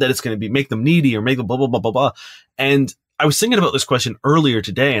worried that it's going to make them needy or make them blah, blah, blah, blah, blah. And I was thinking about this question earlier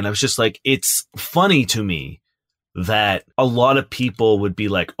today, and I was just like, it's funny to me that a lot of people would be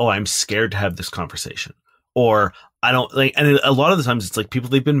like, oh, I'm scared to have this conversation, or I don't like, and a lot of the times it's like people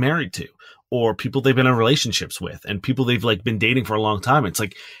they've been married to, or people they've been in relationships with, and people they've like been dating for a long time. It's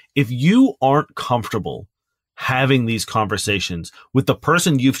like, if you aren't comfortable having these conversations with the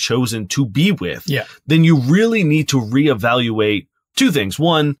person you've chosen to be with, then you really need to reevaluate two things.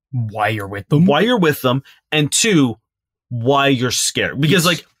 One, why you're with them, and two, why you're scared. Because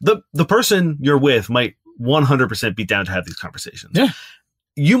like the person you're with might 100% be down to have these conversations. Yeah.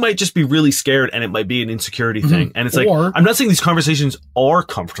 You might just be really scared, and it might be an insecurity thing. And it's like, I'm not saying these conversations are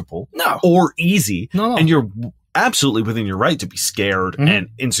comfortable or easy. No. And you're absolutely within your right to be scared and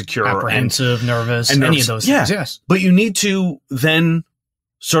insecure, apprehensive, nervous, and any of those things. Yes. But you need to then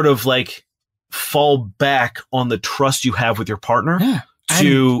sort of like fall back on the trust you have with your partner. Yeah.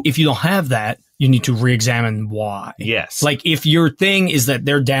 And if you don't have that, you need to re-examine why. Yes. Like, if your thing is that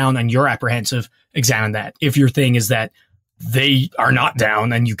they're down and you're apprehensive, examine that. If your thing is that they are not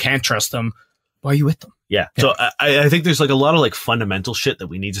down and you can't trust them, why are you with them? Yeah. So I think there's like a lot of like fundamental shit that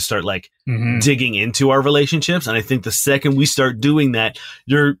we need to start like digging into our relationships. And I think the second we start doing that,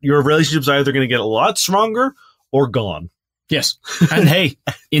 your relationship's either going to get a lot stronger or gone. Yes. And hey,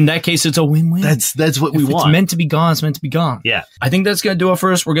 in that case, it's a win-win. That's what we want. It's meant to be gone. It's meant to be gone. Yeah. I think that's going to do it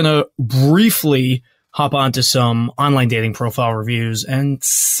for us. We're going to briefly hop onto some online dating profile reviews and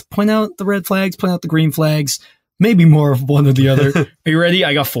point out the red flags, point out the green flags, maybe more of one or the other. Are you ready?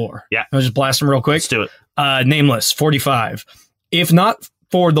 I got 4. Yeah. I'll just blast them real quick. Let's do it. Nameless, 45. If not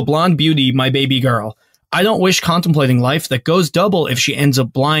for the blonde beauty, my baby girl, I don't wish contemplating life that goes double if she ends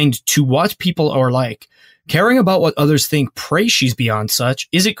up blind to what people are like. Caring about what others think, pray she's beyond such.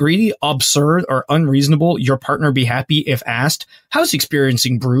 Is it greedy, absurd, or unreasonable your partner be happy if asked, how's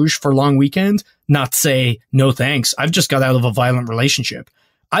experiencing Bruges for long weekend? Not say, no thanks, I've just got out of a violent relationship.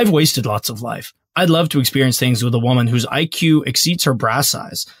 I've wasted lots of life. I'd love to experience things with a woman whose IQ exceeds her bra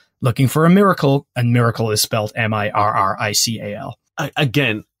size. Looking for a miracle, and miracle is spelled M-I-R-R-I-C-A-L.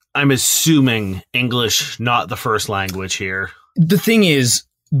 Again, I'm assuming English, not the first language here. The thing is,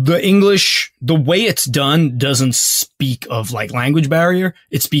 the English, the way it's done doesn't speak of like language barrier.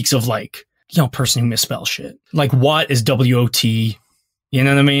 It speaks of like, person who misspells shit. Like what is W-O-T? You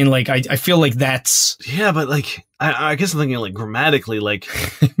know what I mean? Like, I feel like that's... Yeah, but like, I guess I'm thinking like grammatically, like...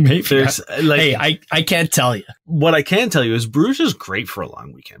 Maybe. There's, like, hey, I can't tell you. What I can tell you is Bruges is great for a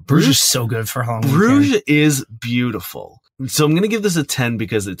long weekend. Bruges is so good for a long weekend. Bruges is beautiful. So I'm going to give this a 10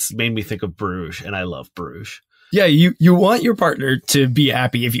 because it's made me think of Bruges, and I love Bruges. Yeah, you want your partner to be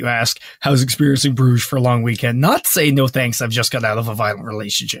happy if you ask, how's experiencing Bruges for a long weekend? Not say, no thanks, I've just got out of a violent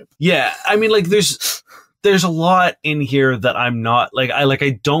relationship. Yeah, I mean, like, there's a lot in here that I'm not,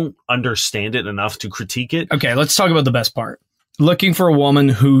 I don't understand it enough to critique it. Okay, let's talk about the best part. Looking for a woman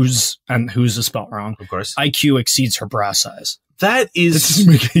who's is spelled wrong. Of course. IQ exceeds her bra size. That doesn't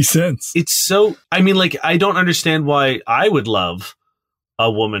make any sense. It's so, I mean, like, I don't understand why I would love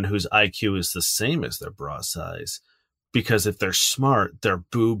a woman whose IQ is the same as their bra size. Because if they're smart, their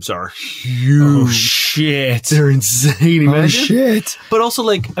boobs are huge. Oh, shit. They're insane. Imagine. Oh, shit. But also,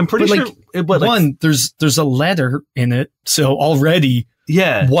 like, I'm pretty sure... But one, there's a letter in it. So already...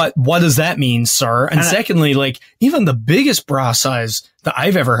 Yeah. What does that mean, sir? And secondly, like, even the biggest bra size that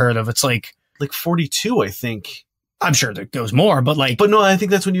I've ever heard of, it's like... Like 42, I think. I'm sure there goes more, but like... But no, I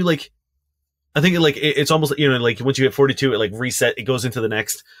think that's when you, like... I think it's almost, like, once you hit 42, it, like, reset. It goes into the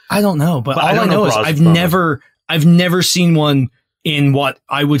next... I don't know, but all I know is I've never seen one in what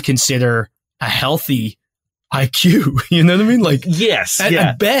I would consider a healthy IQ. You know what I mean? Like, yes,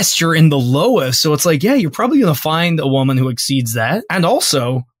 at best, you're in the lowest. So it's like, yeah, you're probably going to find a woman who exceeds that. And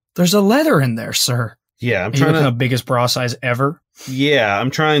also, there's a letter in there, sir. Yeah, I'm trying to... the biggest bra size ever. Yeah,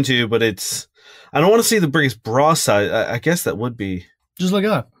 I'm trying to, but I don't want to see the biggest bra size. I guess that would be... Just look it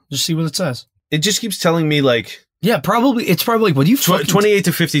up. Just see what it says. It just keeps telling me, like... Yeah, probably. It's probably like, what do you... 28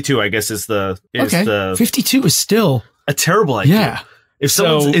 to 52, I guess, is the... 52 is still... a terrible IQ. Yeah. If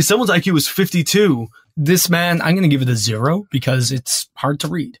someone's IQ is 52... This man, I'm going to give it a 0 because it's hard to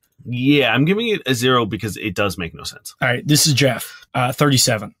read. Yeah, I'm giving it a 0 because it does make no sense. All right, this is Jeff,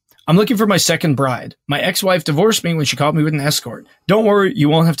 37. I'm looking for my second bride. My ex-wife divorced me when she caught me with an escort. Don't worry, you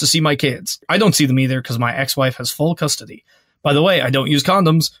won't have to see my kids. I don't see them either because my ex-wife has full custody. By the way, I don't use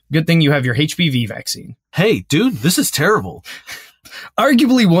condoms. Good thing you have your HPV vaccine. Hey, dude, this is terrible.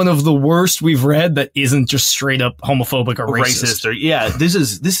 Arguably one of the worst we've read that isn't just straight up homophobic or racist. Yeah, this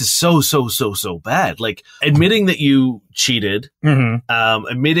is so bad. Like, admitting that you cheated,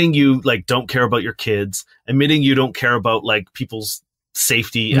 admitting you, like, don't care about your kids, admitting you don't care about, like, people's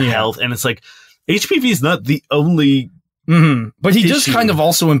safety and health. And it's like, HPV is not the only... But he does kind of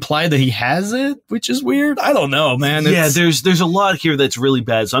also imply that he has it, which is weird. I don't know, man. Yeah, there's a lot here that's really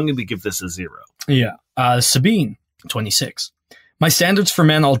bad, so I'm going to give this a 0. Yeah. Sabine, 26. My standards for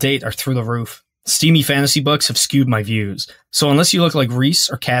men I'll date are through the roof. Steamy fantasy books have skewed my views. So unless you look like Reese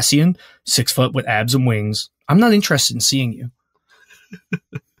or Cassian, 6 foot with abs and wings, I'm not interested in seeing you.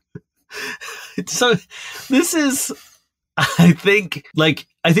 So this is, I think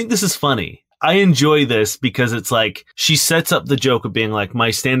this is funny. I enjoy this because it's like she sets up the joke of being like,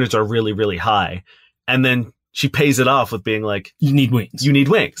 my standards are really, really high. And then she pays it off with being like, you need wings. You need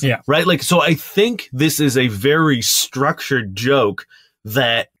wings. Yeah. Right. Like, so I think this is a very structured joke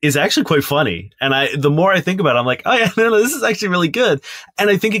that is actually quite funny. And the more I think about it, I'm like, oh yeah, no, this is actually really good. And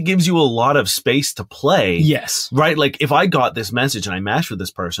I think it gives you a lot of space to play. Yes. Right. Like, if I got this message and I matched with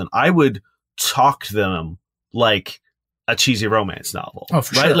this person, I would talk to them like a cheesy romance novel. Oh,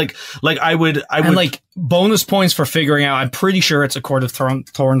 for right? sure. Like I would like bonus points for figuring out. I'm pretty sure it's A Court of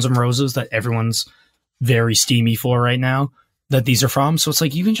Thorns and Roses that everyone's very steamy for right now that these are from. So it's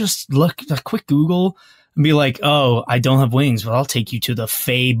like, you can just look a quick Google and be like, oh, I don't have wings, but I'll take you to the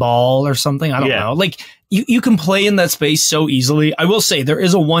Fey Ball or something. I don't know. Like you can play in that space so easily. I will say there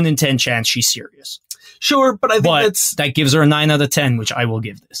is a 1 in 10 chance she's serious. Sure, but I think that gives her a 9 out of 10, which I will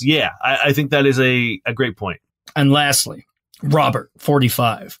give this. Yeah, I think that is a great point. And lastly, Robert,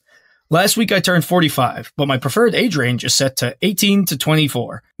 45. Last week I turned 45, but my preferred age range is set to 18 to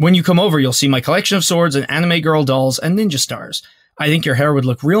 24. When you come over, you'll see my collection of swords and anime girl dolls and ninja stars. I think your hair would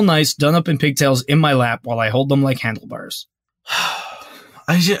look real nice done up in pigtails in my lap while I hold them like handlebars.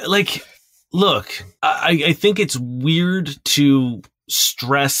 I think it's weird to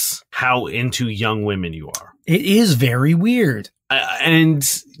stress how into young women you are. It is very weird. And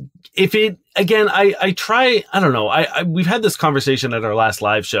if it, again, I try, I don't know. We've had this conversation at our last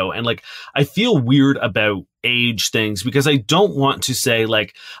live show, and like, I feel weird about age things because I don't want to say,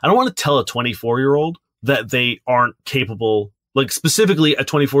 like, I don't want to tell a 24-year-old that they aren't capable. Like, specifically a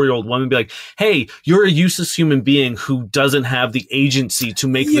 24-year-old woman be like, hey, you're a useless human being who doesn't have the agency to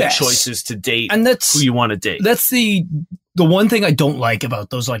make the choices to date and that's, who you want to date. That's the one thing I don't like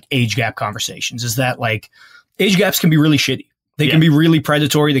about those like age gap conversations is that like age gaps can be really shitty. They can be really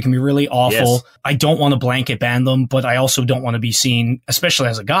predatory. They can be really awful. Yes. I don't want to blanket ban them, but I also don't want to be seen, especially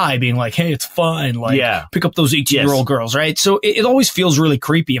as a guy, being like, hey, it's fine. Like, pick up those 18-year-old girls, right? So it always feels really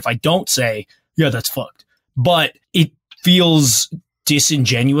creepy if I don't say, yeah, that's fucked. But it feels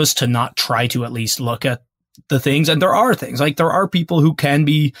disingenuous to not try to at least look at the things. And there are things like there are people who can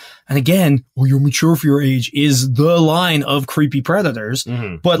be, and again, well, you're mature for your age is the line of creepy predators.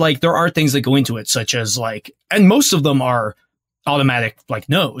 Mm-hmm. But like there are things that go into it, such as like, and most of them are automatic like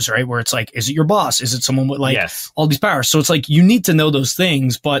no's, right? Where it's like, is it your boss? Is it someone with like all these powers? So it's like, you need to know those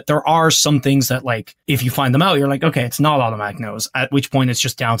things, but there are some things that like, if you find them out, you're like, okay, it's not automatic no's, at which point it's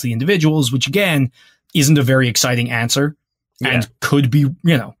just down to the individuals, which again, isn't a very exciting answer and could be, you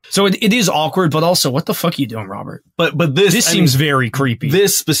know, so it is awkward, but also what the fuck are you doing, Robert? But this seems very creepy.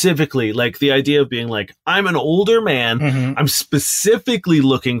 This specifically, like the idea of being like, I'm an older man. Mm-hmm. I'm specifically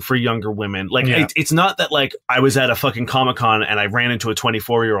looking for younger women. Like it's not that like I was at a fucking Comic-Con and I ran into a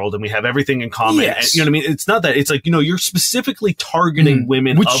 24-year-old and we have everything in common. Yes. And, you know what I mean? It's not that. It's like, you know, you're specifically targeting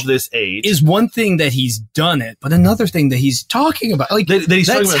women of this age. Is one thing that he's done it, but another thing that he's talking about, like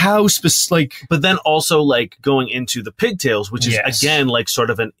that's how like. But then also like going into the pigtails, which is again like sort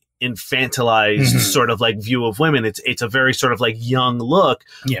of an infantilized sort of like view of women. It's a very sort of like young look,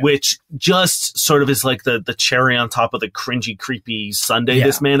 which just sort of is like the cherry on top of the cringy, creepy sundae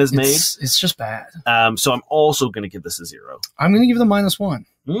this man has made. It's just bad. So I'm also going to give this a 0. I'm going to give it a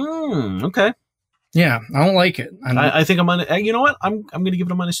 -1. Okay. Yeah, I don't like it. I think I'm gonna. You know what? I'm going to give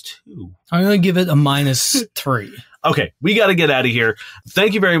it a -2. I'm going to give it a -3. Okay, we got to get out of here.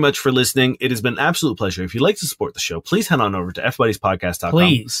 Thank you very much for listening. It has been an absolute pleasure. If you'd like to support the show, please head on over to fbuddiespodcast.com.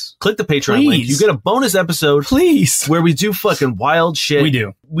 Please. Click the Patreon link. You get a bonus episode. Please. Where we do fucking wild shit. We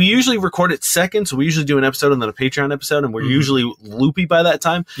do. We usually record it second, so we usually do an episode and then a Patreon episode, and we're usually loopy by that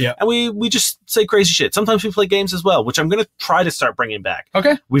time. Yeah. And we just say crazy shit. Sometimes we play games as well, which I'm going to try to start bringing back.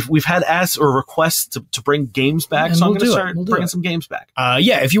 Okay. We've had asks or requests to bring games back, and so I'm going to start bringing some games back.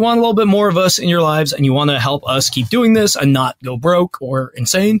 If you want a little bit more of us in your lives and you want to help us keep doing this and not go broke or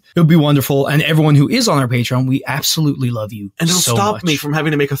insane, it would be wonderful. And everyone who is on our Patreon, we absolutely love you. And it'll stop me from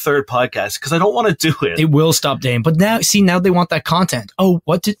having to make a third podcast because I don't want to do it. It will stop Dane. But now they want that content. Oh,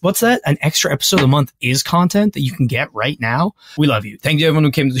 what's that? An extra episode a month is content that you can get right now. We love you. Thank you to everyone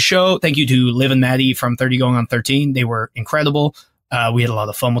who came to the show. Thank you to Liv and Maddie from 30 Going on 13. They were incredible. We had a lot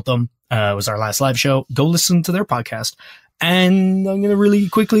of fun with them. It was our last live show. Go listen to their podcast. And I'm going to really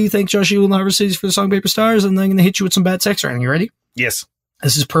quickly thank Josh Ewell and Harvard Cities for the song Paper Stars, and then I'm going to hit you with some bad sex writing. You ready? Yes.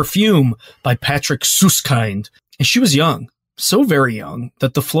 This is Perfume by Patrick Suskind. And she was young, so very young,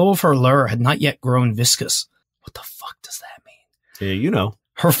 that the flow of her lure had not yet grown viscous. What the fuck does that mean? Yeah, you know.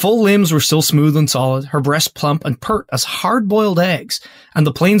 Her full limbs were still smooth and solid, her breasts plump and pert as hard-boiled eggs, and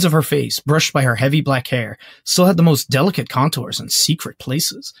the planes of her face, brushed by her heavy black hair, still had the most delicate contours and secret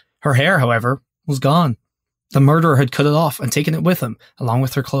places. Her hair, however, was gone. The murderer had cut it off and taken it with him, along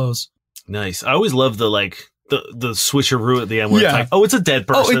with her clothes. Nice. I always love the switcheroo at the end where it's like, oh, it's a dead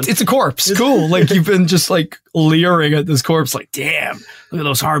person. Oh, it's a corpse. Cool. Like, you've been just like leering at this corpse like, damn, look at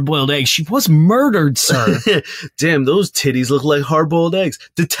those hard-boiled eggs. She was murdered, sir. Damn, those titties look like hard-boiled eggs.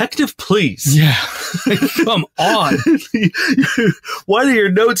 Detective, please. Yeah. Come on. Why do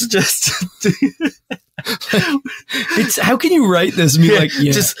your notes just... It's how can you write this and be like,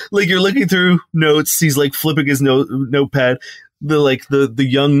 just like you're looking through notes, he's like flipping his notepad. The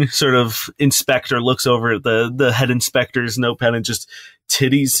young sort of inspector looks over at the head inspector's notepad and just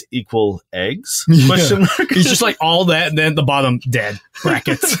titties equal eggs? Question mark. He's just like all that, and then at the bottom, dead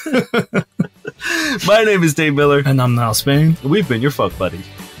brackets. My name is Dave Miller, and I'm Niall Spain. We've been your fuck buddies.